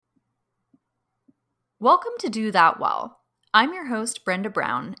Welcome to Do That Well. I'm your host, Brenda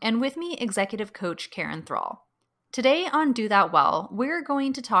Brown, and with me, executive coach Karen Thrall. Today on Do That Well, we're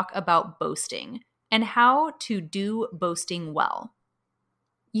going to talk about boasting and how to do boasting well.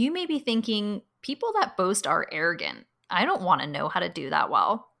 You may be thinking, people that boast are arrogant. I don't want to know how to do that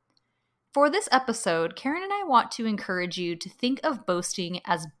well. For this episode, Karen and I want to encourage you to think of boasting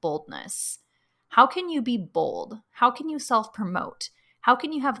as boldness. How can you be bold? How can you self-promote? How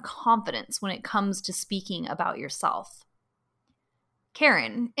can you have confidence when it comes to speaking about yourself?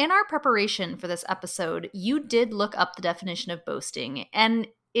 Karen, in our preparation for this episode, you did look up the definition of boasting, and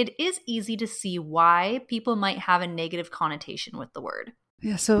it is easy to see why people might have a negative connotation with the word.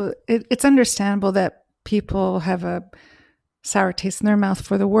 Yeah, so it's understandable that people have a sour taste in their mouth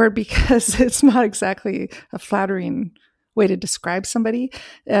for the word because it's not exactly a flattering way to describe somebody.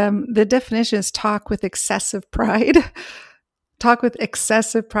 The definition is talk with excessive pride. Talk with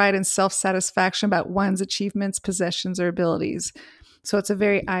excessive pride and self-satisfaction about one's achievements, possessions, or abilities. So it's a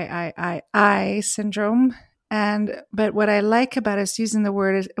very I syndrome. But what I like about us using the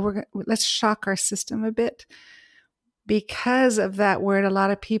word is let's shock our system a bit. Because of that word, a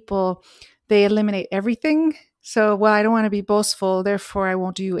lot of people, they eliminate everything. So, well, I don't want to be boastful, therefore I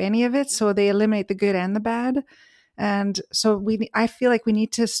won't do any of it. So they eliminate the good and the bad. And so I feel like we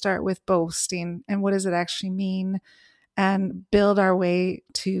need to start with boasting and what does it actually mean, and build our way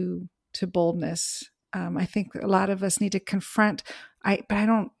to boldness. I think a lot of us need to confront,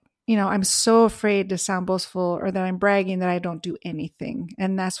 I'm so afraid to sound boastful or that I'm bragging that I don't do anything.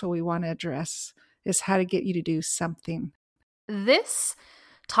 And that's what we want to address, is how to get you to do something. This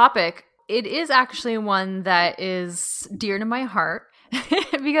topic, it is actually one that is dear to my heart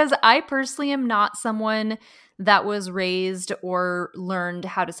because I personally am not someone that was raised or learned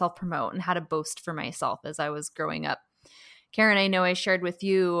how to self-promote and how to boast for myself as I was growing up. Karen, I know I shared with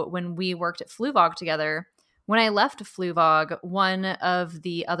you when we worked at Fluvog together. When I left Fluvog, one of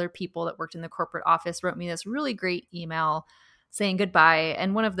the other people that worked in the corporate office wrote me this really great email saying goodbye.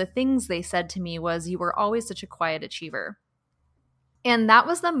 And one of the things they said to me was, "You were always such a quiet achiever." And that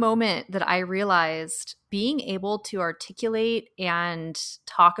was the moment that I realized being able to articulate and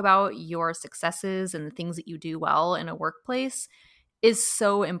talk about your successes and the things that you do well in a workplace is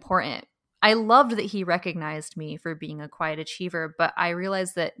so important. I loved that he recognized me for being a quiet achiever, but I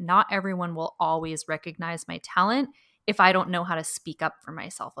realized that not everyone will always recognize my talent if I don't know how to speak up for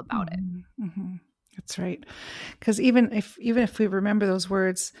myself about it. Mm-hmm. That's right. Because even if we remember those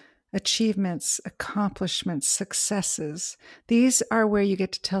words, achievements, accomplishments, successes, these are where you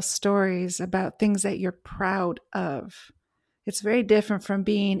get to tell stories about things that you're proud of. It's very different from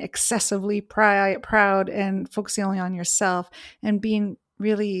being excessively proud and focusing only on yourself, and being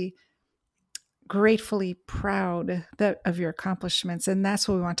really gratefully proud of your accomplishments. And that's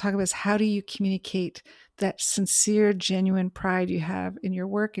what we want to talk about, is how do you communicate that sincere, genuine pride you have in your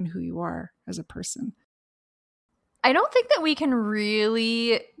work and who you are as a person. I don't think that we can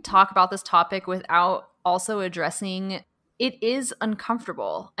really talk about this topic without also addressing it is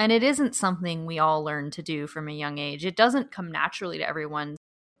uncomfortable, and it isn't something we all learn to do from a young age. It doesn't come naturally to everyone.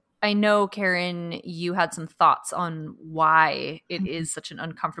 I know, Karen, you had some thoughts on why it is such an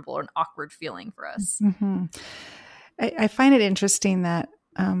uncomfortable or an awkward feeling for us. Mm-hmm. I find it interesting that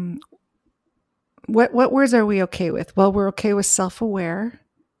what words are we okay with? Well, we're okay with self-aware.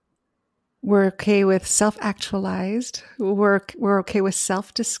 We're okay with self-actualized. We're okay with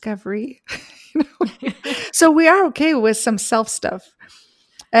self-discovery. So we are okay with some self stuff.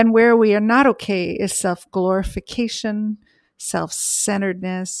 And where we are not okay is self-glorification,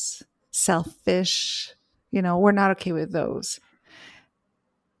 self-centeredness, selfish. We're not okay with those.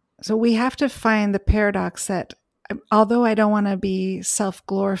 So we have to find the paradox that although I don't want to be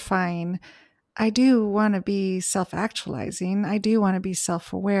self-glorifying, I do want to be self-actualizing. I do want to be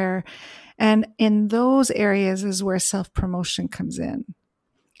self-aware. And in those areas is where self-promotion comes in,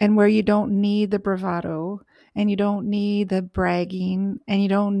 and where you don't need the bravado, and you don't need the bragging, and you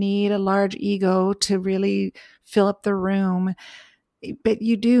don't need a large ego to really fill up the room. But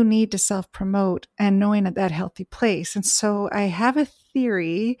you do need to self-promote and knowing that healthy place. And so I have a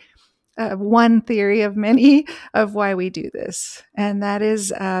theory, one theory of many, of why we do this. And that is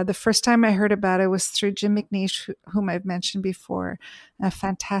the first time I heard about it was through Jim McNeish, whom I've mentioned before, a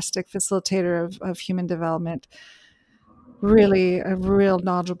fantastic facilitator of human development, really a real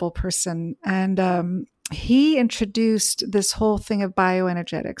knowledgeable person. And he introduced this whole thing of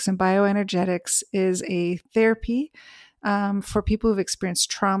bioenergetics. And bioenergetics is a therapy for people who've experienced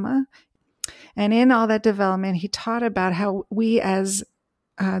trauma. And in all that development, he taught about how we as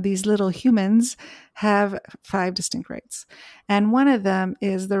these little humans have 5 distinct rights. And one of them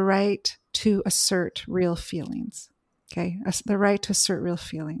is the right to assert real feelings. Okay, the right to assert real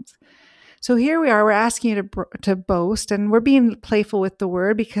feelings. So here we are, we're asking you to boast, and we're being playful with the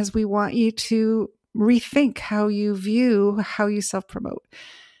word because we want you to rethink how you view how you self-promote.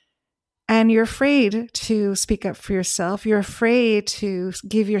 And you're afraid to speak up for yourself. You're afraid to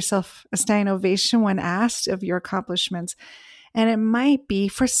give yourself a standing ovation when asked of your accomplishments. And it might be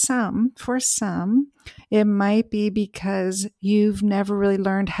for some, it might be because you've never really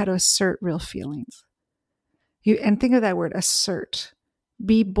learned how to assert real feelings. And think of that word, assert.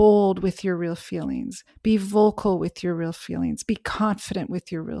 Be bold with your real feelings. Be vocal with your real feelings. Be confident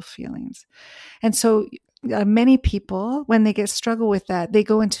with your real feelings. And so many people, when they struggle with that, they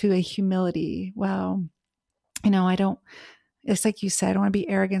go into a humility. Well, it's like you said, I don't want to be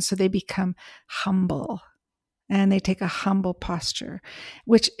arrogant. So they become humble and they take a humble posture,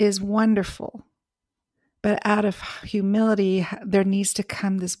 which is wonderful. But out of humility, there needs to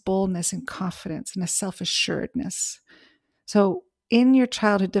come this boldness and confidence and a self-assuredness. So in your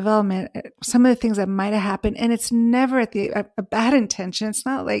childhood development, some of the things that might have happened, and it's never at a bad intention. It's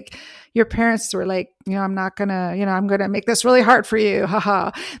not like your parents were like, I'm going to make this really hard for you.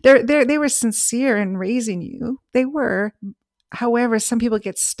 Haha. They were sincere in raising you. They were. However, some people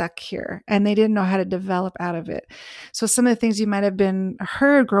get stuck here and they didn't know how to develop out of it. So some of the things you might have been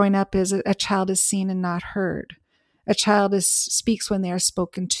heard growing up is a child is seen and not heard. A child speaks when they are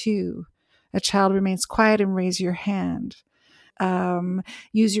spoken to. A child remains quiet and raise your hand.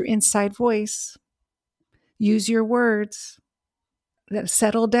 Use your inside voice. Use your words.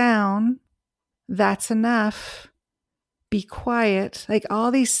 Settle down. That's enough. Be quiet. Like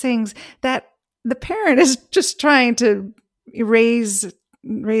all these things that the parent is just trying to raise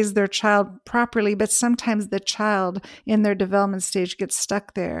their child properly, but sometimes the child in their development stage gets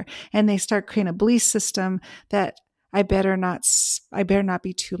stuck there and they start creating a belief system that I better not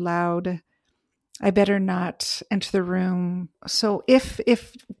be too loud. I better not enter the room. So if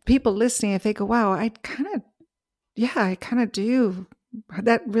people listening, if they go, wow, I kind of do.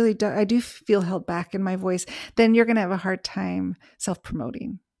 That really does. I do feel held back in my voice. Then you're going to have a hard time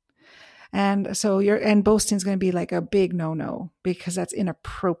self-promoting. And so boasting is going to be like a big no-no because that's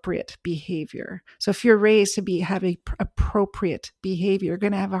inappropriate behavior. So if you're raised to have appropriate behavior, you're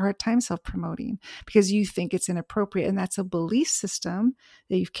going to have a hard time self-promoting because you think it's inappropriate. And that's a belief system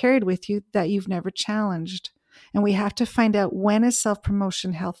that you've carried with you that you've never challenged. And we have to find out when is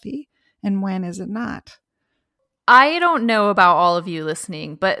self-promotion healthy and when is it not. I don't know about all of you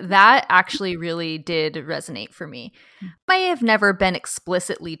listening, but that actually really did resonate for me. May have never been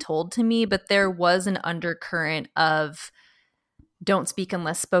explicitly told to me, but there was an undercurrent of don't speak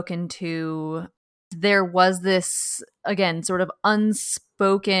unless spoken to. There was this, again, sort of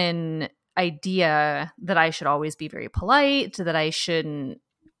unspoken idea that I should always be very polite, that I shouldn't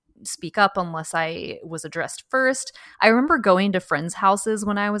speak up unless I was addressed first. I remember going to friends' houses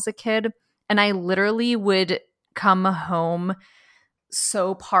when I was a kid, and I literally would come home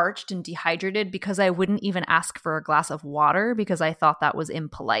so parched and dehydrated because I wouldn't even ask for a glass of water because I thought that was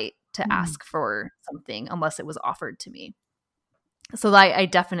impolite to ask for something unless it was offered to me. So I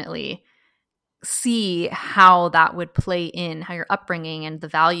definitely see how that would play in, how your upbringing and the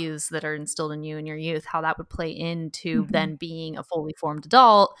values that are instilled in you in your youth, how that would play into then being a fully formed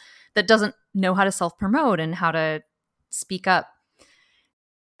adult that doesn't know how to self-promote and how to speak up.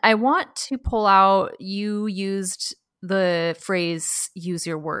 I want to pull out, you used the phrase, use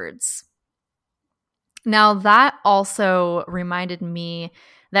your words. Now, that also reminded me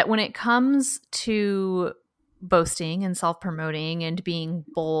that when it comes to boasting and self-promoting and being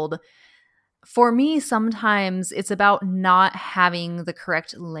bold, for me, sometimes it's about not having the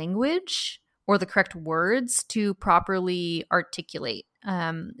correct language or the correct words to properly articulate,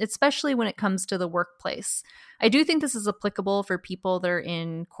 especially when it comes to the workplace. I do think this is applicable for people that are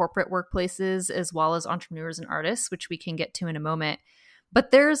in corporate workplaces as well as entrepreneurs and artists, which we can get to in a moment. But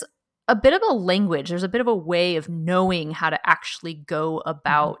there's a bit of a language, there's a bit of a way of knowing how to actually go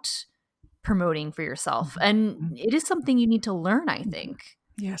about promoting for yourself. And it is something you need to learn, I think.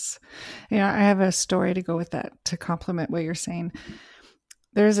 Yes. I have a story to go with that to complement what you're saying.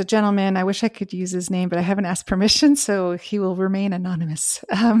 There's a gentleman, I wish I could use his name, but I haven't asked permission, so he will remain anonymous.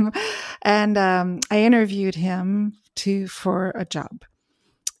 I interviewed him for a job,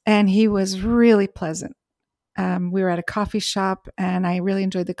 and he was really pleasant. We were at a coffee shop, and I really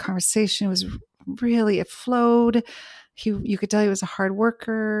enjoyed the conversation. It flowed. You could tell he was a hard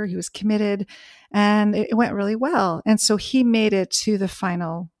worker. He was committed, and it went really well. And so he made it to the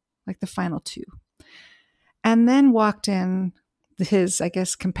final two, and then walked in his, I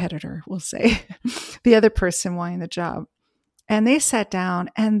guess, competitor, we'll say, the other person wanting the job. And they sat down,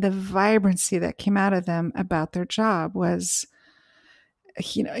 and the vibrancy that came out of them about their job was,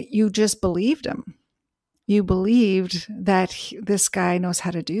 you just believed them. You believed that this guy knows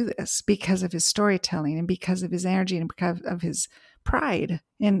how to do this because of his storytelling and because of his energy and because of his pride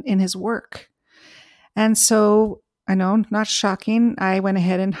in his work. And so, I know, not shocking, I went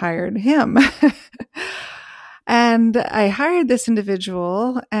ahead and hired him. And I hired this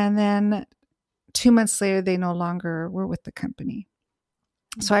individual, and then 2 months later, they no longer were with the company.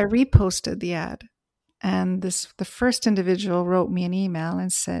 So I reposted the ad, and the first individual wrote me an email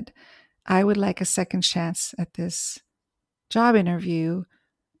and said, I would like a second chance at this job interview.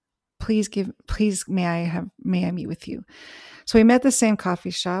 Please may I meet with you? So we met at the same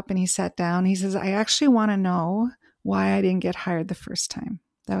coffee shop, and he sat down. He says, I actually want to know why I didn't get hired the first time.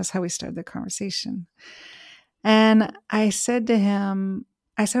 That was how we started the conversation. And I said to him,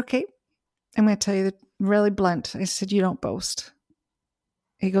 okay, I'm going to tell you that really blunt. I said, you don't boast.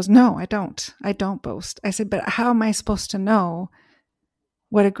 He goes, no, I don't. I don't boast. I said, but how am I supposed to know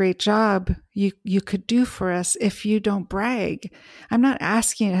what a great job you could do for us if you don't brag? I'm not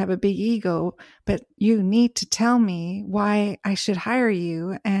asking you to have a big ego, but you need to tell me why I should hire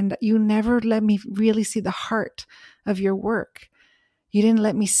you. And you never let me really see the heart of your work. You didn't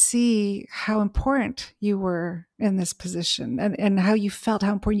let me see how important you were in this position and how you felt,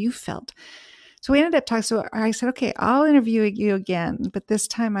 how important you felt. So we ended up talking. So I said, okay, I'll interview you again, but this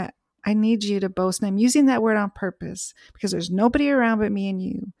time I need you to boast. And I'm using that word on purpose because there's nobody around but me and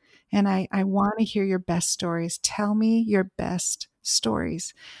you. And I want to hear your best stories. Tell me your best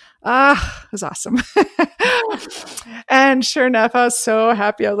stories. It was awesome. And sure enough, I was so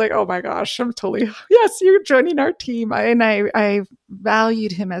happy. I was like, oh my gosh, yes, you're joining our team. I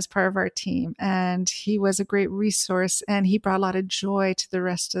valued him as part of our team, and he was a great resource, and he brought a lot of joy to the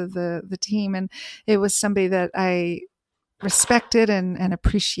rest of the team. And it was somebody that I respected and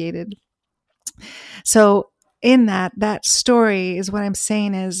appreciated. So in that story is what I'm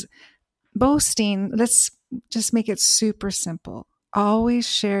saying is boasting. Let's just make it super simple. Always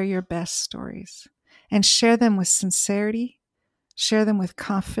share your best stories and share them with sincerity, share them with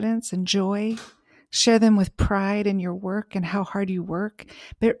confidence and joy, share them with pride in your work and how hard you work.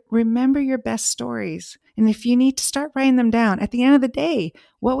 But remember your best stories. And if you need to start writing them down at the end of the day,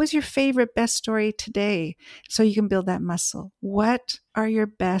 what was your favorite best story today? So you can build that muscle. What are your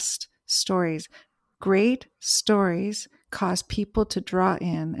best stories? Great stories cause people to draw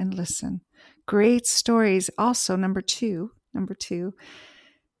in and listen. Great stories also, number two,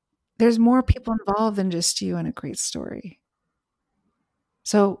 there's more people involved than just you in a great story.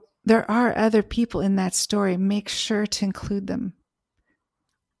 So there are other people in that story. Make sure to include them.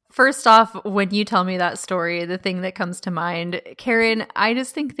 First off, when you tell me that story, the thing that comes to mind, Karen, I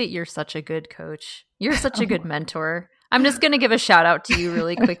just think that you're such a good coach. You're such a good mentor. I'm just going to give a shout out to you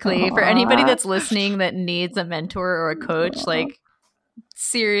really quickly for anybody that's listening that needs a mentor or a coach. Like,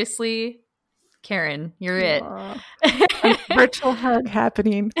 seriously, Karen, you're it. Virtual hug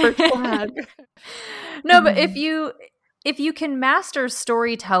happening. Virtual hug. No, but if you can master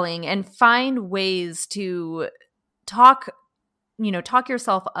storytelling and find ways to talk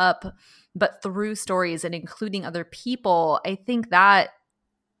yourself up, but through stories and including other people, I think that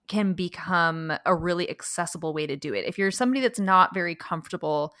can become a really accessible way to do it. If you're somebody that's not very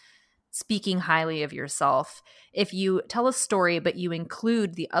comfortable speaking highly of yourself, if you tell a story but you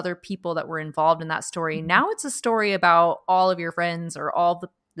include the other people that were involved in that story, now it's a story about all of your friends or all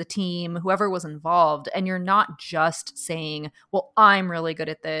the team, whoever was involved, and you're not just saying, well, I'm really good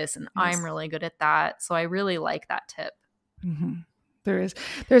at this and I'm really good at that. So I really like that tip. Mm-hmm.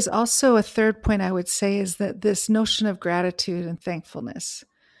 There's also a third point I would say is that this notion of gratitude and thankfulness.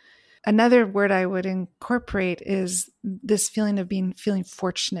 Another word I would incorporate is this feeling of feeling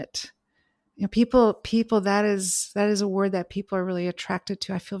fortunate. You know, people, that is a word that people are really attracted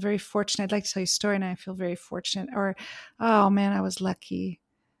to. I feel very fortunate. I'd like to tell you a story and I feel very fortunate. Or, oh man, I was lucky.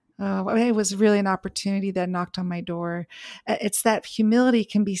 It was really an opportunity that knocked on my door. It's that humility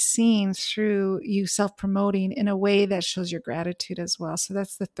can be seen through you self-promoting in a way that shows your gratitude as well. So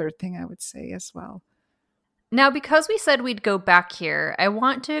that's the third thing I would say as well. Now, because we said we'd go back here, I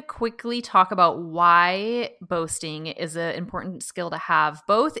want to quickly talk about why boasting is an important skill to have,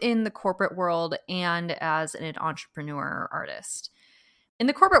 both in the corporate world and as an entrepreneur or artist. In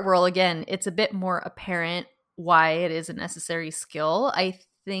the corporate world, again, it's a bit more apparent why it is a necessary skill. I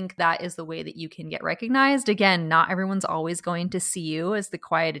think that is the way that you can get recognized. Again, not everyone's always going to see you as the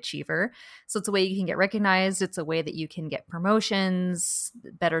quiet achiever. So it's a way you can get recognized. It's a way that you can get promotions,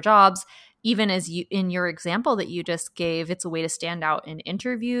 better jobs. Even as you, in your example that you just gave, it's a way to stand out in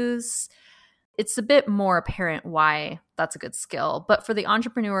interviews. it's a bit more apparent why that's a good skill. But for the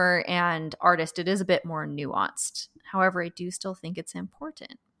entrepreneur and artist, it is a bit more nuanced. However, I do still think it's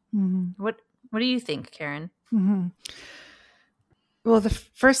important. Mm-hmm. What do you think, Karen? Mm-hmm. Well, the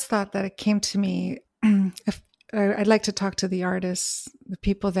first thought that it came to me, I'd like to talk to the artists, the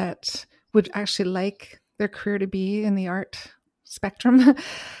people that would actually like their career to be in the art spectrum.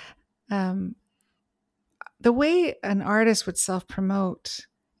 The way an artist would self-promote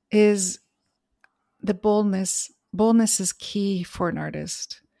is the boldness. Boldness is key for an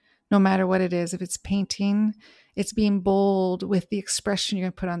artist, no matter what it is. If it's painting, it's being bold with the expression you're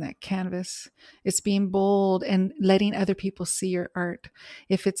going to put on that canvas. It's being bold and letting other people see your art.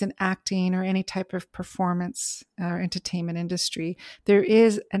 If it's in acting or any type of performance or entertainment industry, there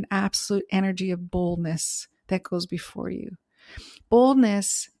is an absolute energy of boldness that goes before you.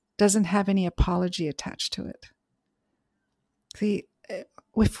 Boldness doesn't have any apology attached to it. See,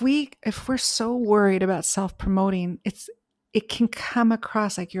 if we're so worried about self-promoting, it can come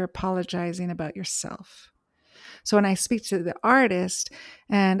across like you're apologizing about yourself. So when I speak to the artist,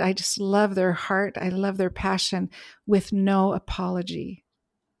 and I just love their heart, I love their passion, with no apology.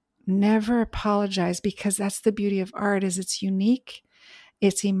 Never apologize, because that's the beauty of art, is it's unique,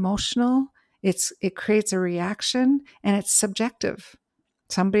 it's emotional, it creates a reaction, and it's subjective.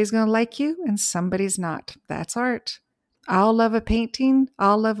 Somebody's going to like you and somebody's not. That's art. I'll love a painting,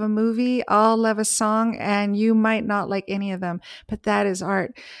 I'll love a movie, I'll love a song, and you might not like any of them, but that is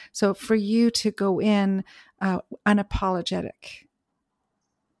art. So for you to go in unapologetic,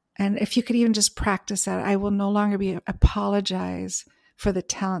 and if you could even just practice that, I will no longer apologize for the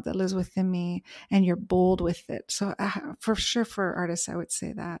talent that lives within me, and you're bold with it. So for sure, for artists, I would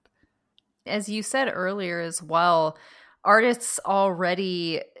say that. As you said earlier as well, artists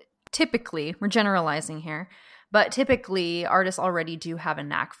already, typically, we're generalizing here, but typically artists already do have a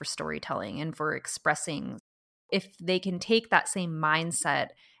knack for storytelling and for expressing. If they can take that same mindset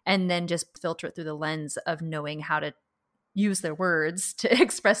and then just filter it through the lens of knowing how to use their words to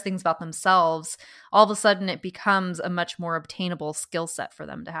express things about themselves, all of a sudden it becomes a much more obtainable skill set for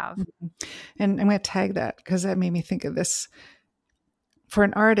them to have. And I'm going to tag that because that made me think of this. For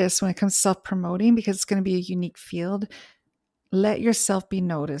an artist, when it comes to self-promoting, because it's going to be a unique field, let yourself be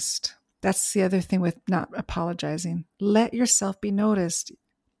noticed. That's the other thing with not apologizing. Let yourself be noticed.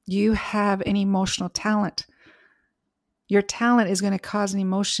 You have an emotional talent. Your talent is going to cause an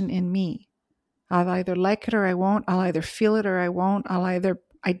emotion in me. I'll either like it or I won't. I'll either feel it or I won't. I'll either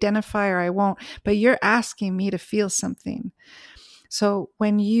identify or I won't. But you're asking me to feel something. So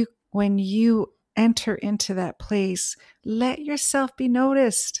when you enter into that place, let yourself be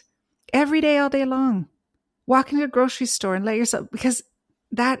noticed every day, all day long. Walk into a grocery store and let yourself, because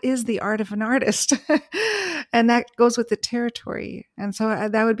that is the art of an artist. And that goes with the territory. And so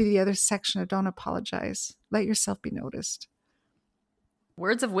that would be the other section of don't apologize. Let yourself be noticed.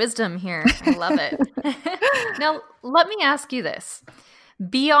 Words of wisdom here. I love it. Now, let me ask you this.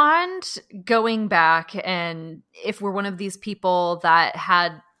 Beyond going back, and if we're one of these people that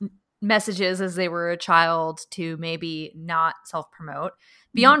had messages as they were a child to maybe not self-promote,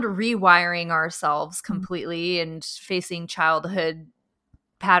 beyond rewiring ourselves completely and facing childhood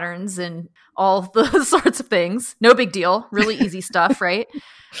patterns and all those sorts of things, no big deal, really easy stuff, right?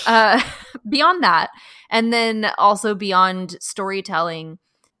 Beyond that, and then also beyond storytelling,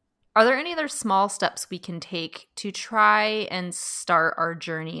 are there any other small steps we can take to try and start our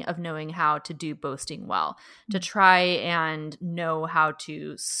journey of knowing how to do boasting well, to try and know how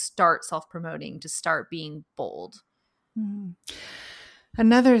to start self-promoting, to start being bold?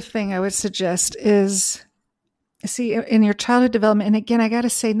 Another thing I would suggest is, see, in your childhood development, and again, I got to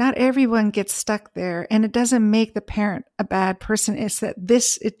say, not everyone gets stuck there, and it doesn't make the parent a bad person. It's that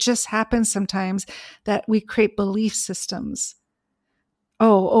it just happens sometimes that we create belief systems.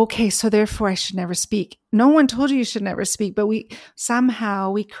 Oh, okay, so therefore I should never speak. No one told you should never speak, but we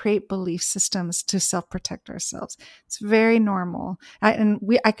create belief systems to self-protect ourselves. It's very normal.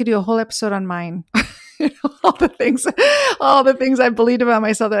 I could do a whole episode on mine. all the things I believed about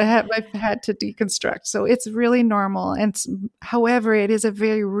myself that I've had to deconstruct. So it's really normal. And however, it is a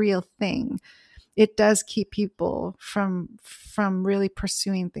very real thing. It does keep people from really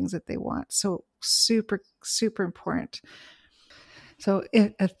pursuing things that they want. So super, super important. So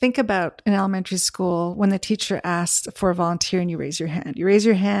think about in elementary school when the teacher asks for a volunteer and you raise your hand. You raise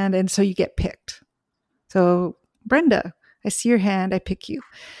your hand and so you get picked. So Brenda, I see your hand, I pick you.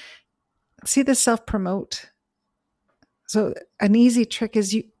 See the self-promote. So an easy trick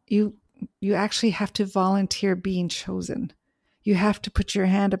is you actually have to volunteer being chosen. You have to put your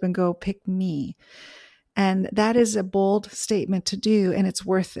hand up and go, pick me. And that is a bold statement to do, and it's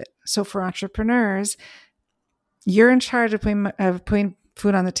worth it. So for entrepreneurs, you're in charge of putting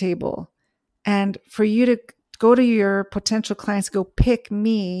food on the table. And for you to go to your potential clients, go pick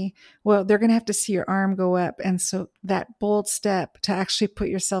me, well, they're going to have to see your arm go up. And so that bold step to actually put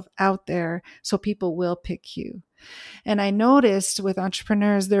yourself out there so people will pick you. And I noticed with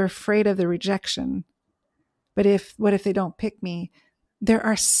entrepreneurs, they're afraid of the rejection. But what if they don't pick me? There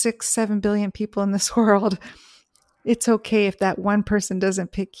are 6-7 billion people in this world. It's okay if that one person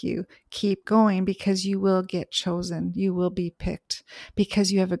doesn't pick you. Keep going, because you will get chosen. You will be picked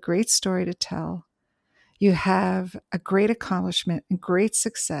because you have a great story to tell. You have a great accomplishment and great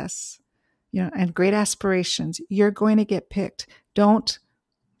success, and great aspirations. You're going to get picked. Don't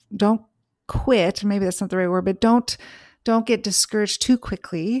quit. Maybe that's not the right word, but don't get discouraged too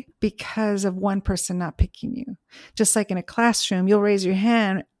quickly because of one person not picking you. Just like in a classroom, you'll raise your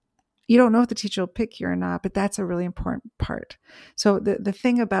hand. You don't know if the teacher will pick you or not, but that's a really important part. So the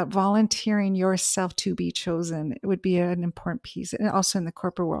thing about volunteering yourself to be chosen, it would be an important piece. And also in the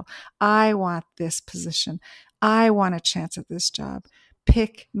corporate world, I want this position. I want a chance at this job.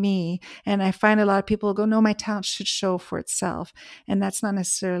 Pick me. And I find a lot of people go, no, my talent should show for itself. And that's not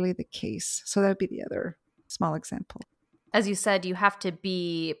necessarily the case. So that would be the other small example. As you said, you have to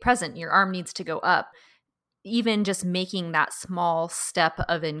be present. Your arm needs to go up. Even just making that small step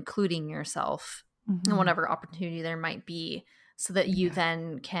of including yourself in whatever opportunity there might be, so that you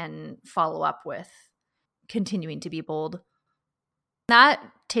then can follow up with continuing to be bold. That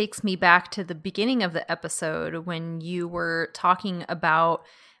takes me back to the beginning of the episode when you were talking about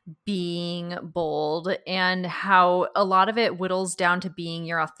being bold and how a lot of it whittles down to being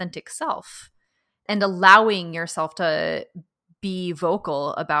your authentic self and allowing yourself to be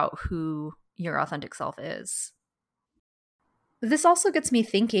vocal about who your authentic self is. This also gets me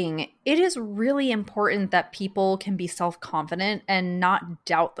thinking, it is really important that people can be self-confident and not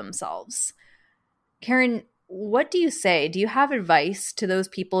doubt themselves. Karen, what do you say? Do you have advice to those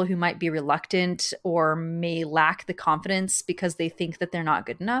people who might be reluctant or may lack the confidence because they think that they're not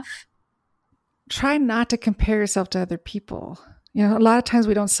good enough? Try not to compare yourself to other people. A lot of times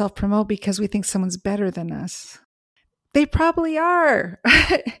we don't self-promote because we think someone's better than us. They probably are.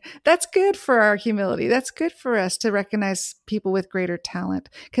 That's good for our humility. That's good for us to recognize people with greater talent,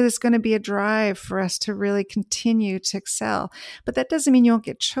 because it's going to be a drive for us to really continue to excel. But that doesn't mean you won't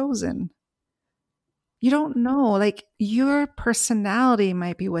get chosen. You don't know. Like, your personality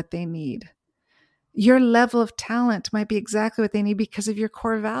might be what they need. Your level of talent might be exactly what they need because of your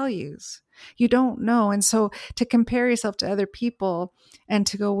core values. You don't know. And so to compare yourself to other people and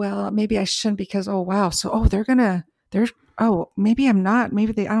to go, well, maybe I shouldn't because, maybe I'm not.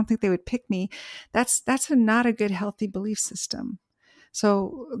 Maybe I don't think they would pick me. That's not a good, healthy belief system.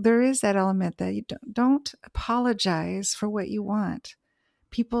 So there is that element that you don't apologize for what you want.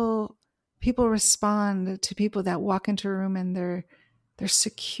 People respond to people that walk into a room and they're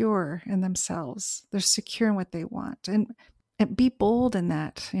secure in themselves. They're secure in what they want, and be bold in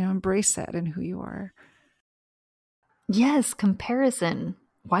that. Embrace that in who you are. Yes, comparison.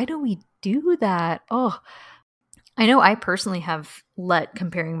 Why do we do that? Oh, I know I personally have let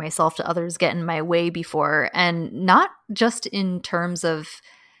comparing myself to others get in my way before, and not just in terms of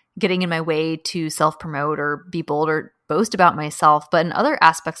getting in my way to self-promote or be bold or boast about myself, but in other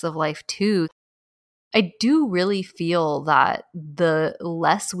aspects of life too. I do really feel that the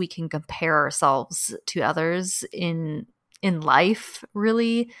less we can compare ourselves to others in life,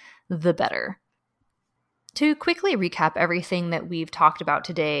 really, the better. To quickly recap everything that we've talked about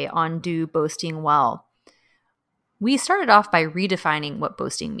today on Do Boasting Well. We started off by redefining what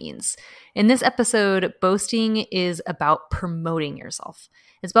boasting means. In this episode, boasting is about promoting yourself.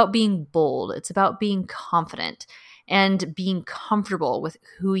 It's about being bold. It's about being confident and being comfortable with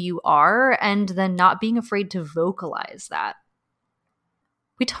who you are, and then not being afraid to vocalize that.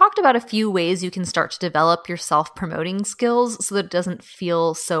 We talked about a few ways you can start to develop your self-promoting skills so that it doesn't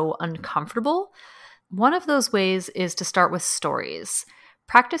feel so uncomfortable. One of those ways is to start with stories.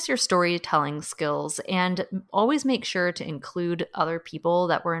 Practice your storytelling skills and always make sure to include other people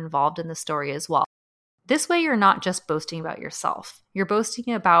that were involved in the story as well. This way, you're not just boasting about yourself. You're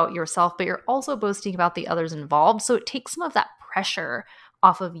boasting about yourself, but you're also boasting about the others involved, so it takes some of that pressure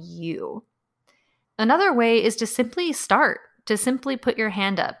off of you. Another way is to simply start, to simply put your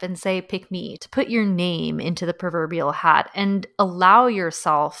hand up and say, pick me, to put your name into the proverbial hat and allow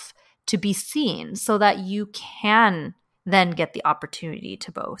yourself to be seen so that you can then get the opportunity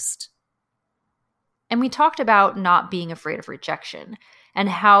to boast. And we talked about not being afraid of rejection and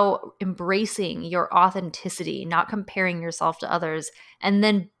how embracing your authenticity, not comparing yourself to others, and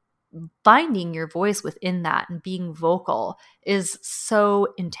then finding your voice within that and being vocal is so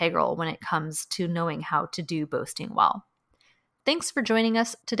integral when it comes to knowing how to do boasting well. Thanks for joining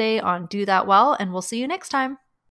us today on Do That Well, and we'll see you next time.